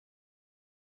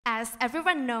As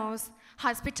everyone knows,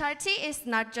 hospitality is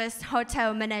not just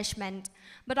hotel management,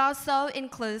 but also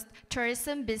includes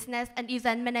tourism, business, and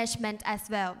event management as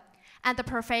well. And the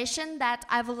profession that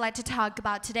I would like to talk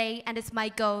about today, and it's my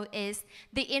goal, is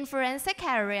the influencer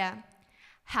career.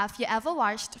 Have you ever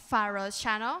watched Faro's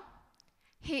channel?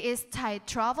 He is Thai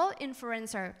travel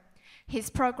influencer. His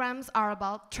programs are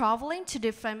about traveling to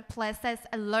different places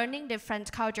and learning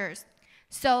different cultures.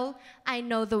 So I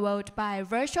know the world by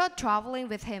virtual traveling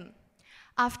with him.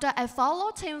 After I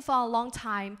followed him for a long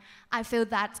time, I feel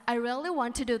that I really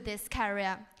want to do this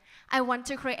career. I want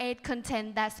to create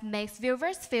content that makes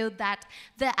viewers feel that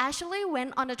they actually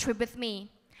went on a trip with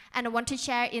me. And I want to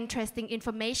share interesting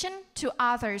information to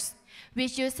others,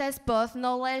 which uses both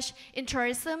knowledge in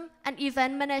tourism and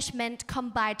event management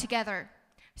combined together.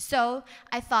 So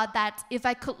I thought that if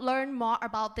I could learn more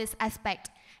about this aspect,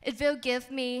 it will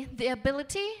give me the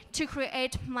ability to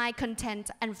create my content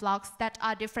and vlogs that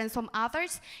are different from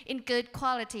others in good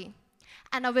quality.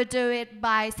 And I will do it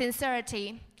by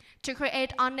sincerity, to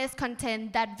create honest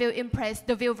content that will impress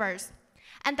the viewers.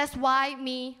 And that's why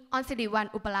me,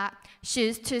 Onsiriwan Upala,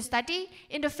 choose to study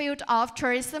in the field of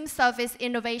tourism service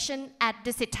innovation at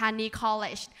the Sithani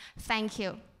College. Thank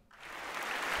you.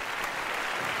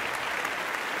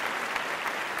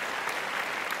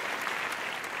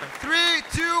 Three,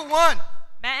 two, one.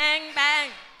 Bang, bang.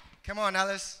 Come on,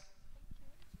 Alice.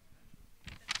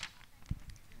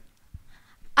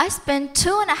 I spent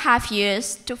 2.5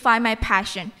 years to find my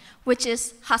passion, which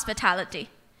is hospitality.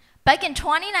 Back in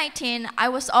 2019, I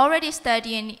was already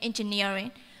studying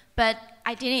engineering, but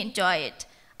I didn't enjoy it.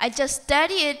 I just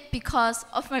studied it because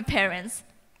of my parents.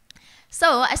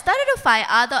 So I started to find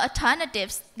other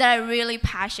alternatives that I'm really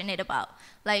passionate about,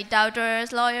 like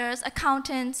doctors, lawyers,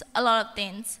 accountants, a lot of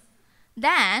things.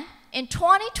 Then, in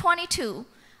 2022,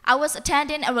 I was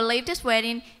attending a relative's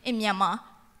wedding in Myanmar.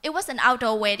 It was an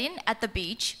outdoor wedding at the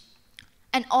beach,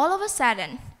 and all of a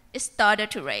sudden, it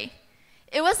started to rain.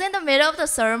 It was in the middle of the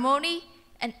ceremony,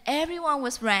 and everyone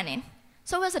was running,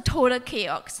 so it was a total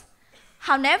chaos.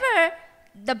 However,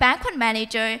 the banquet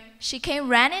manager, she came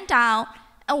running down,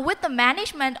 and with the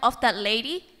management of that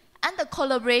lady and the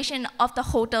collaboration of the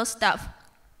hotel staff,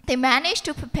 they managed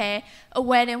to prepare a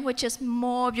wedding which is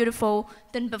more beautiful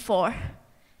than before.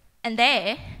 And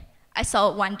there, I saw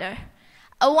a wonder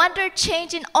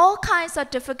changing all kinds of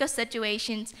difficult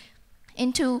situations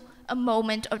into a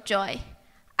moment of joy.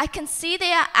 I can see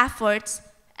their efforts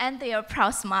and their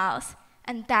proud smiles,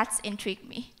 and that's intrigued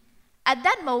me. At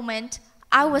that moment,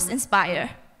 I was inspired.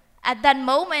 At that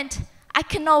moment, I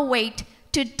cannot wait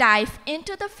to dive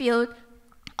into the field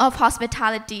of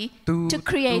hospitality to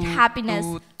create happiness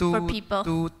for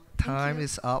people. Time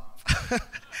is up.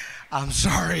 I'm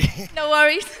sorry. No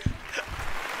worries.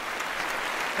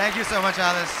 Thank you so much,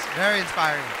 Alice. Very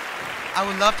inspiring. I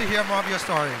would love to hear more of your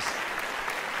stories.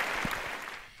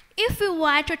 If we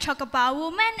want to talk about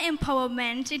women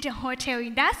empowerment in the hotel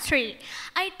industry,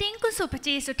 I think Kun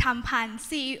Supaji Suthampan,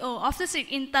 CEO of the Sit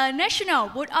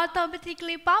International, would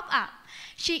automatically pop up.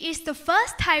 She is the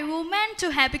first Thai woman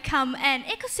to have become an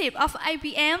executive of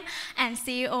IBM and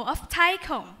CEO of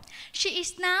Thaicom. She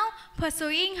is now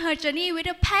pursuing her journey with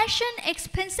a passion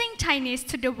expressing Chinese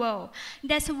to the world.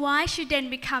 That's why she then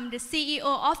became the CEO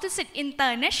of the Sit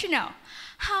International.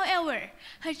 However,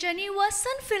 her journey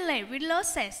wasn't filled with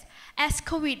losses as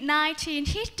COVID-19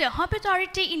 hit the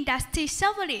hospitality industry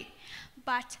severely.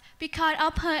 But because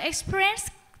of her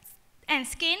experience and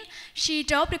skin, she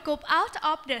drove the group out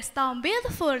of the storm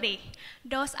beautifully.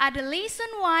 Those are the reasons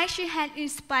why she had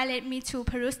inspired me to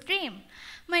pursue dream.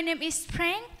 My name is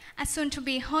Prang, a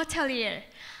soon-to-be hotelier.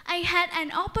 I had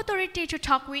an opportunity to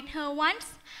talk with her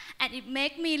once, and it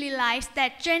made me realize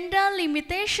that gender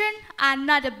limitations are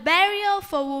not a barrier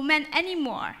for women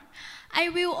anymore. I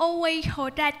will always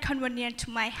hold that convenience to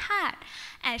my heart.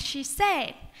 As she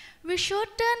said, we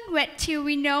shouldn't wait till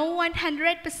we know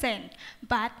 100%,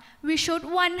 but we should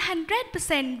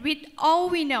 100% with all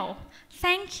we know.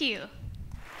 Thank you.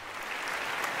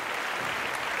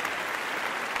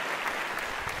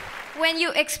 When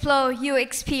you explore, you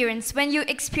experience. When you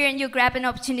experience, you grab an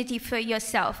opportunity for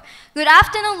yourself. Good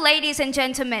afternoon, ladies and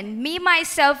gentlemen. Me,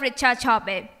 myself, Richa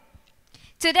Chobe.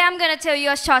 Today, I'm going to tell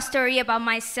you a short story about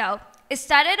myself. It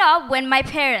started off when my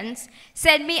parents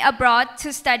sent me abroad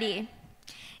to study.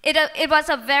 It was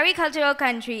a very cultural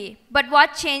country, but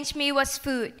what changed me was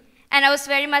food, and I was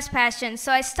very much passionate,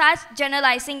 so I started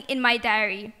journalizing in my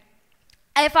diary.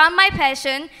 I found my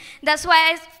passion, that's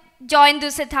why I joined the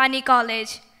Sithani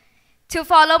College, to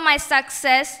follow my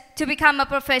success to become a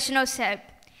professional chef.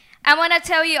 I want to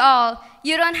tell you all,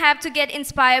 you don't have to get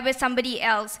inspired by somebody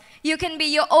else. You can be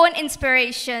your own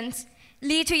inspirations.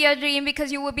 Lead to your dream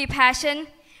because you will be passionate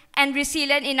and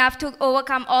resilient enough to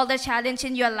overcome all the challenges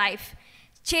in your life.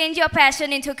 Change your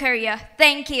passion into career.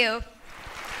 Thank you.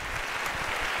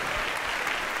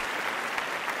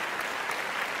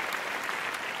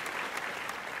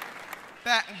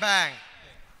 Bang, bang.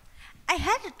 I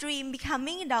had a dream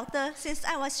becoming a doctor since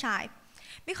I was a child.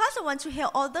 Because I want to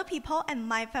help older people and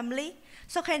my family,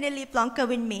 so can they live longer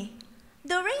with me.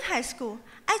 During high school,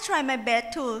 I tried my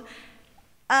best to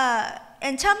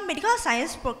enter medical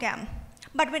science program.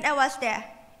 But when I was there,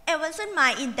 I wasn't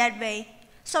mine in that way,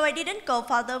 so I didn't go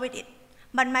further with it.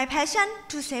 But my passion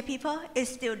to save people is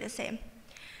still the same.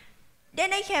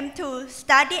 Then I came to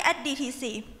study at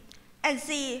DTC and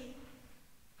see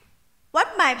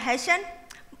what my passion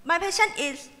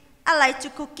is. I like to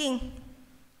cooking.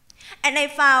 And I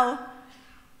found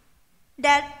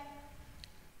that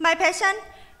my passion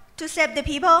to save the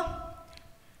people,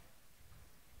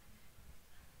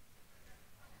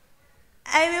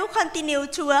 I will continue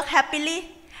to work happily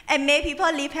and make people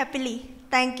live happily.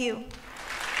 Thank you.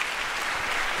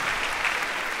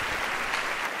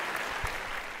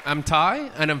 I'm Thai,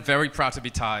 and I'm very proud to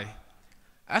be Thai.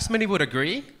 As many would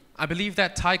agree, I believe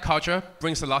that Thai culture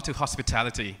brings a lot to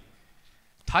hospitality.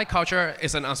 Thai culture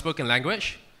is an unspoken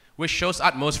language, which shows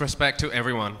utmost respect to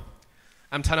everyone.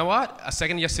 I'm Thanawat, a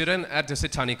second-year student at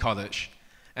Dusit Thani College.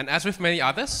 And as with many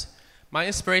others, my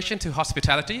inspiration to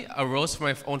hospitality arose from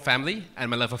my own family and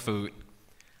my love of food.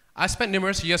 I spent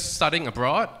numerous years studying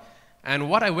abroad, and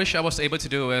what I wish I was able to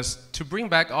do is to bring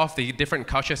back all of the different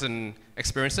cultures and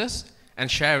experiences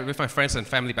and share it with my friends and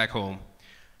family back home.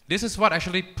 This is what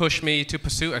actually pushed me to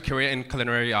pursue a career in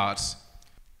culinary arts.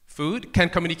 Food can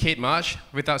communicate much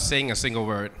without saying a single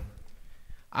word.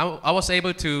 I was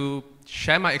able to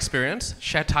share my experience,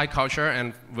 share Thai culture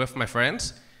and with my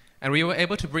friends, and we were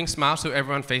able to bring smiles to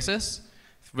everyone's faces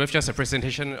with just a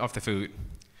presentation of the food.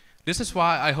 This is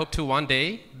why I hope to one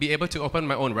day be able to open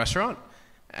my own restaurant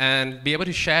and be able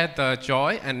to share the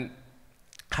joy and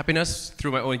happiness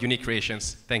through my own unique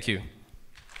creations. Thank you.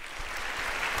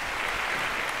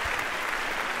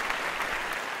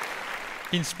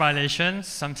 Inspiration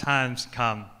sometimes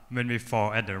comes when we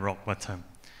fall at the rock bottom.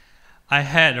 I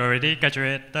had already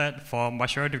graduated from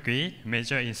bachelor degree,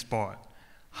 major in sport.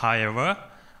 However,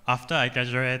 after I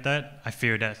graduated, I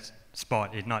feel that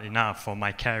sport is not enough for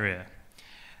my career.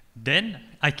 Then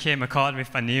I came across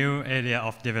with a new area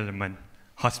of development,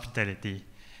 hospitality,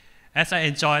 as I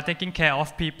enjoy taking care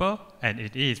of people and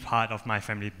it is part of my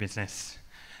family business.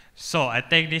 So I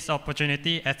take this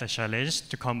opportunity as a challenge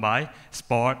to combine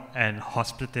sport and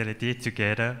hospitality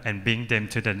together and bring them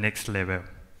to the next level.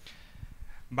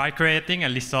 By creating a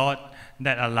resort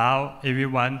that allows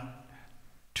everyone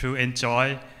to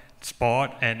enjoy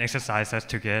sport and exercises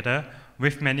together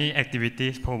with many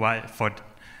activities provided for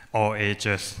all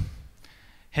ages.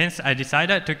 Hence, I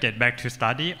decided to get back to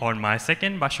study on my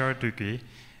second bachelor degree,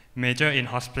 major in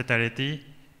hospitality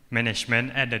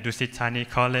management at the Dusit Thani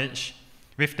College,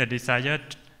 with the desire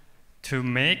to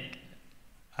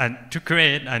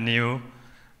create a new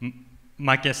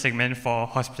market segment for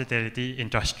hospitality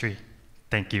industry.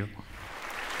 Thank you.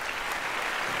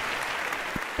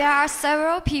 There are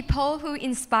several people who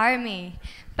inspire me,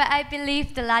 but I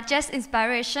believe the largest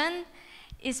inspiration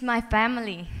is my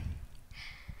family.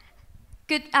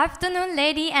 Good afternoon,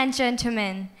 ladies and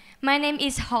gentlemen. My name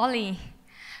is Holly.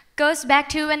 Goes back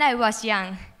to when I was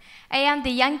young. I am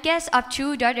the youngest of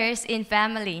two daughters in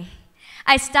family.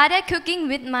 I started cooking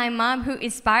with my mom who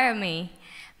inspired me.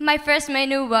 My first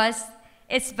menu was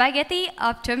spaghetti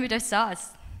of tomato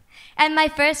sauce. And my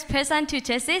first person to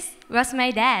taste it was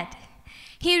my dad.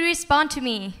 He responded to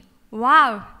me,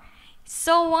 "Wow,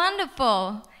 so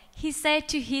wonderful," he said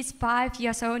to his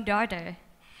 5-year-old daughter.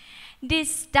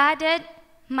 This started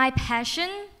my passion,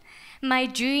 my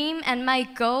dream, and my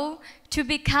goal to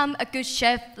become a good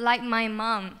chef like my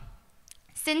mom.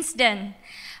 Since then,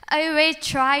 I always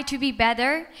try to be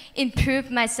better,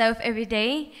 improve myself every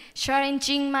day,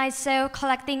 challenging myself,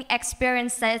 collecting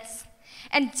experiences,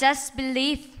 and just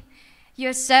believe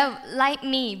yourself like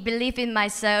me, believe in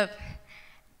myself,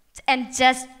 and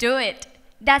just do it.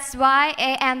 That's why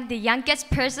I am the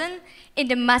youngest person in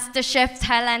the MasterChef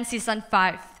Thailand Season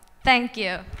 5. Thank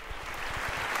you.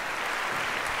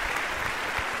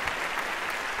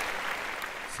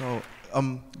 So,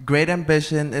 great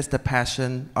ambition is the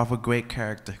passion of a great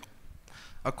character.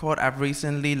 A quote I've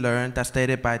recently learned that's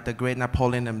stated by the great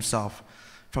Napoleon himself.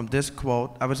 From this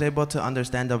quote, I was able to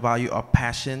understand the value of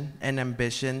passion and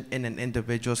ambition in an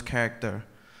individual's character.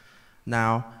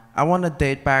 Now, I want to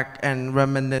date back and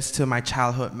reminisce to my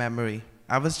childhood memory.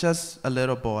 I was just a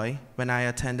little boy when I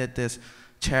attended this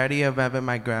charity event with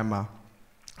my grandma,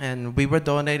 and we were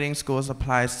donating school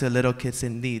supplies to little kids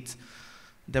in need.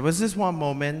 There was this one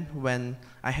moment when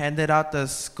I handed out the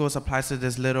school supplies to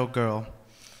this little girl.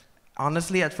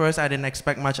 Honestly, at first I didn't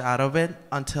expect much out of it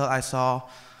until I saw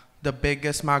the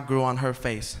biggest smile grew on her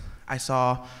face. I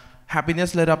saw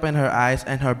happiness lit up in her eyes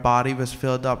and her body was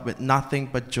filled up with nothing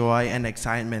but joy and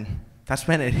excitement. That's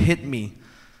when it hit me.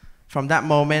 From that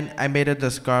moment, I made a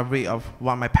discovery of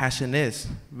what my passion is,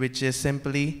 which is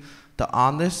simply the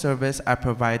honest service I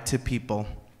provide to people.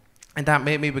 And that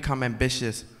made me become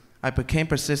ambitious. I became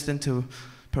persistent to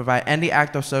provide any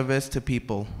act of service to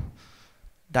people.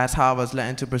 That's how I was led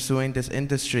into pursuing this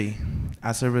industry.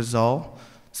 As a result,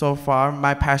 so far,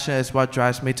 my passion is what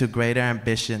drives me to greater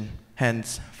ambition.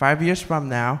 Hence, 5 years from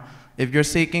now, if you're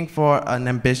seeking for an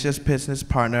ambitious business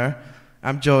partner,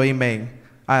 I'm Joey Meng.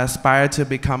 I aspire to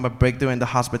become a breakthrough in the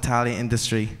hospitality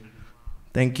industry.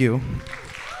 Thank you.